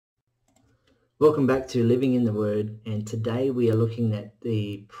Welcome back to Living in the Word, and today we are looking at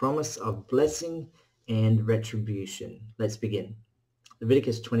the promise of blessing and retribution. Let's begin.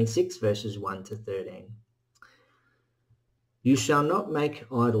 Leviticus 26 verses 1 to 13. You shall not make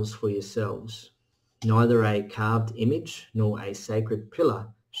idols for yourselves, neither a carved image nor a sacred pillar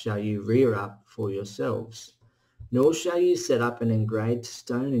shall you rear up for yourselves, nor shall you set up an engraved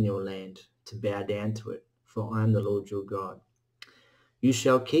stone in your land to bow down to it, for I am the Lord your God. You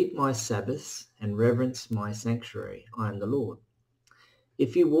shall keep my Sabbaths and reverence my sanctuary. I am the Lord.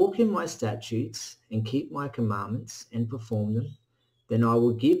 If you walk in my statutes and keep my commandments and perform them, then I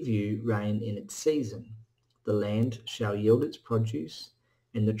will give you rain in its season. The land shall yield its produce,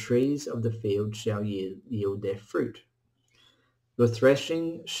 and the trees of the field shall yield their fruit. Your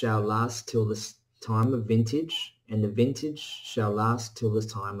threshing shall last till the time of vintage, and the vintage shall last till the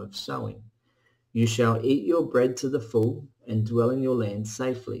time of sowing. You shall eat your bread to the full and dwell in your land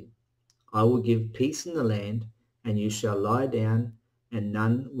safely. I will give peace in the land, and you shall lie down, and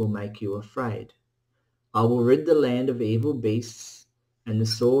none will make you afraid. I will rid the land of evil beasts, and the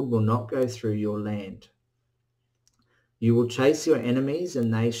sword will not go through your land. You will chase your enemies,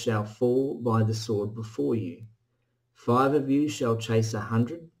 and they shall fall by the sword before you. 5 of you shall chase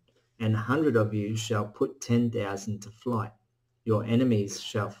 100, and 100 of you shall put 10,000 to flight. Your enemies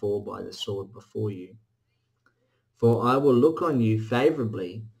shall fall by the sword before you. For I will look on you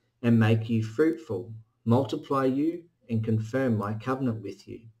favorably and make you fruitful, multiply you, and confirm my covenant with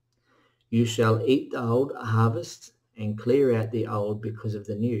you. You shall eat the old harvest and clear out the old because of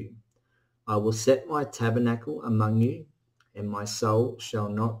the new. I will set my tabernacle among you, and my soul shall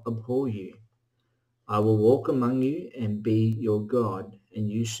not abhor you. I will walk among you and be your God,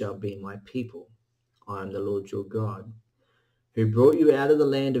 and you shall be my people. I am the Lord your God, who brought you out of the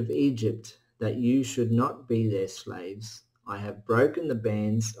land of Egypt, that you should not be their slaves. I have broken the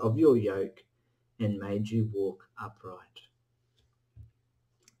bands of your yoke and made you walk upright.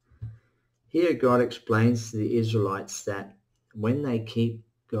 Here God explains to the Israelites that when they keep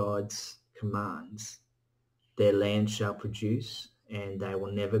God's commands, their land shall produce and they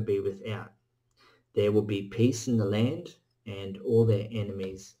will never be without. There will be peace in the land, and all their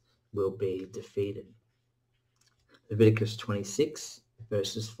enemies will be defeated. Leviticus 26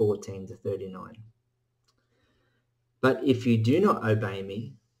 verses 14 to 39. But if you do not obey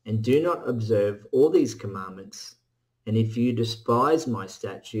me and do not observe all these commandments, and if you despise my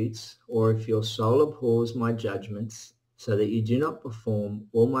statutes, or if your soul abhors my judgments, so that you do not perform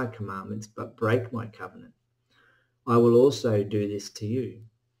all my commandments but break my covenant, I will also do this to you.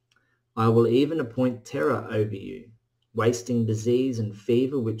 I will even appoint terror over you, wasting disease and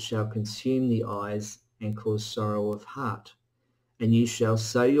fever which shall consume the eyes and cause sorrow of heart. And you shall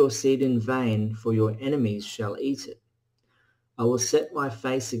sow your seed in vain, for your enemies shall eat it. I will set my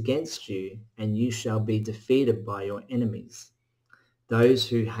face against you, and you shall be defeated by your enemies. Those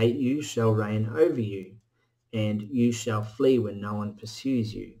who hate you shall reign over you, and you shall flee when no one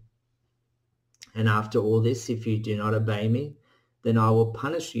pursues you. And after all this, if you do not obey me, then I will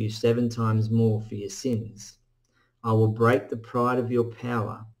punish you 7 times more for your sins. I will break the pride of your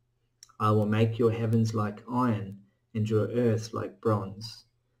power. I will make your heavens like iron, and your earth like bronze,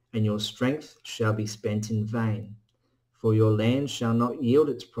 and your strength shall be spent in vain. For your land shall not yield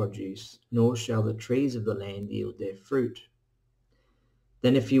its produce, nor shall the trees of the land yield their fruit.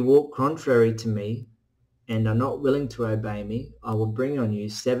 Then if you walk contrary to me, and are not willing to obey me, I will bring on you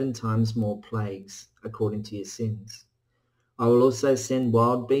 7 times more plagues, according to your sins. I will also send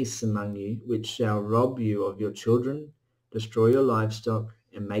wild beasts among you, which shall rob you of your children, destroy your livestock,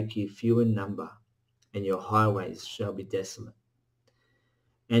 and make you few in number, and your highways shall be desolate.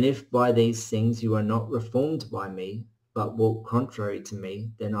 And if by these things you are not reformed by me, but walk contrary to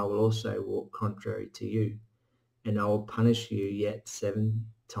me, then I will also walk contrary to you, and I will punish you yet 7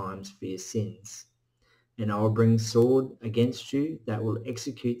 times for your sins. And I will bring sword against you that will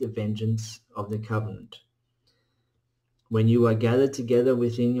execute the vengeance of the covenant. When you are gathered together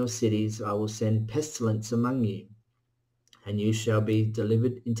within your cities, I will send pestilence among you, and you shall be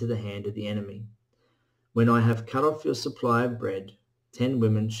delivered into the hand of the enemy. When I have cut off your supply of bread, 10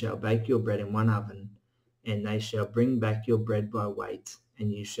 women shall bake your bread in one oven, and they shall bring back your bread by weight,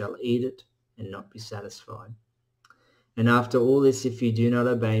 and you shall eat it and not be satisfied. And after all this, if you do not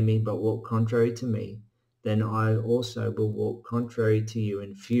obey me but walk contrary to me, then I also will walk contrary to you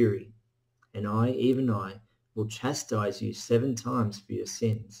in fury, and I, even I, will chastise you 7 times for your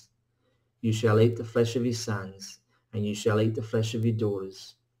sins. You shall eat the flesh of your sons, and you shall eat the flesh of your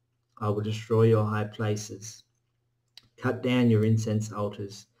daughters. I will destroy your high places, cut down your incense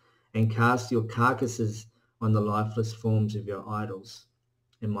altars, and cast your carcasses on the lifeless forms of your idols.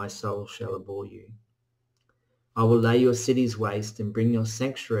 and my soul shall abhor you. I will lay your cities waste and bring your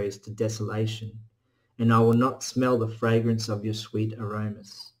sanctuaries to desolation, and I will not smell the fragrance of your sweet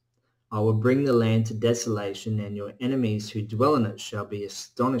aromas. I will bring the land to desolation, and your enemies who dwell in it shall be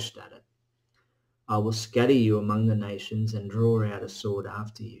astonished at it. I will scatter you among the nations and draw out a sword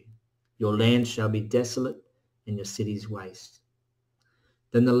after you. Your land shall be desolate and your cities waste.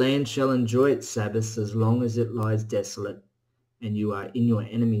 Then the land shall enjoy its Sabbaths as long as it lies desolate, and you are in your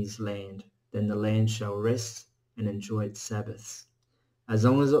enemy's land. Then the land shall rest and enjoy its Sabbaths. As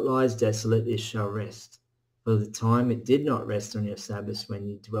long as it lies desolate, it shall rest, for the time it did not rest on your Sabbaths when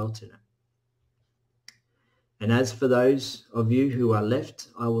you dwelt in it. And as for those of you who are left,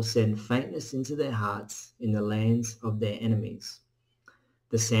 I will send faintness into their hearts in the lands of their enemies.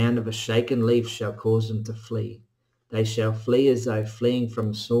 The sound of a shaken leaf shall cause them to flee. They shall flee as though fleeing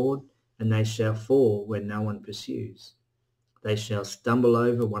from a sword, and they shall fall where no one pursues. They shall stumble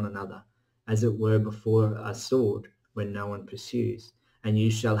over one another, as it were before a sword when no one pursues, and you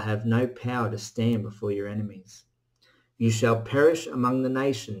shall have no power to stand before your enemies. You shall perish among the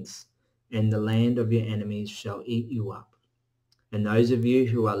nations, and the land of your enemies shall eat you up. And those of you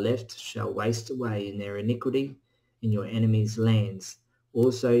who are left shall waste away in their iniquity in your enemies' lands,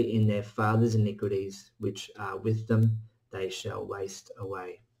 also in their fathers' iniquities which are with them they shall waste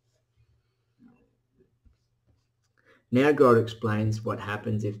away. Now God explains what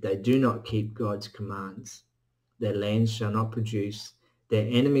happens if they do not keep God's commands. Their lands shall not produce, their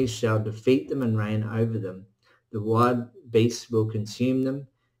enemies shall defeat them and reign over them. The wild beasts will consume them,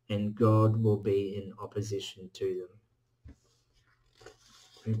 and God will be in opposition to them.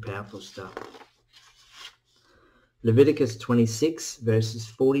 Very powerful stuff. Leviticus 26 verses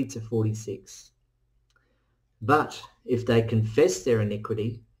 40 to 46. But if they confess their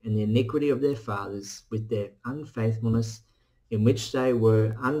iniquity and the iniquity of their fathers with their unfaithfulness in which they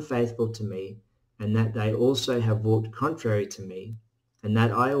were unfaithful to me, and that they also have walked contrary to me, and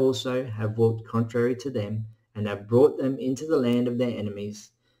that I also have walked contrary to them, and have brought them into the land of their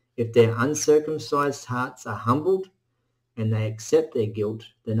enemies, if their uncircumcised hearts are humbled, and they accept their guilt,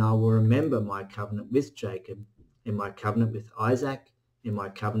 then I will remember my covenant with Jacob, and my covenant with Isaac, and my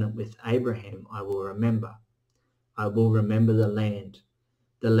covenant with Abraham I will remember. I will remember the land.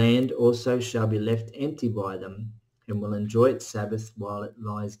 The land also shall be left empty by them, and will enjoy its Sabbath while it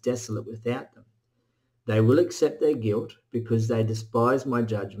lies desolate without them. They will accept their guilt, because they despise my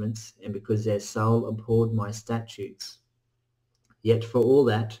judgments, and because their soul abhorred my statutes. Yet for all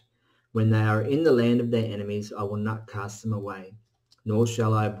that, when they are in the land of their enemies, I will not cast them away, nor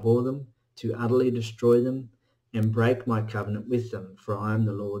shall I abhor them, to utterly destroy them, and break my covenant with them, for I am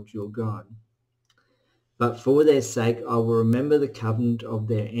the Lord your God. But for their sake I will remember the covenant of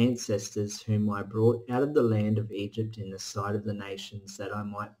their ancestors, whom I brought out of the land of Egypt in the sight of the nations, that I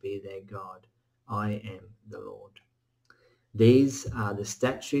might be their God. I am the Lord. These are the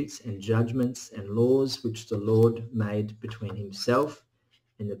statutes and judgments and laws which the Lord made between himself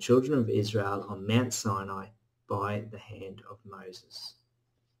and the children of Israel on Mount Sinai by the hand of Moses.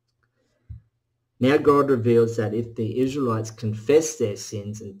 Now God reveals that if the Israelites confess their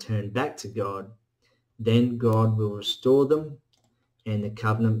sins and turn back to God, then God will restore them and the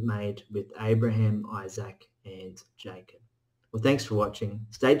covenant made with Abraham, Isaac, and Jacob. Well, thanks for watching.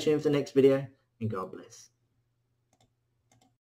 Stay tuned for the next video, and God bless.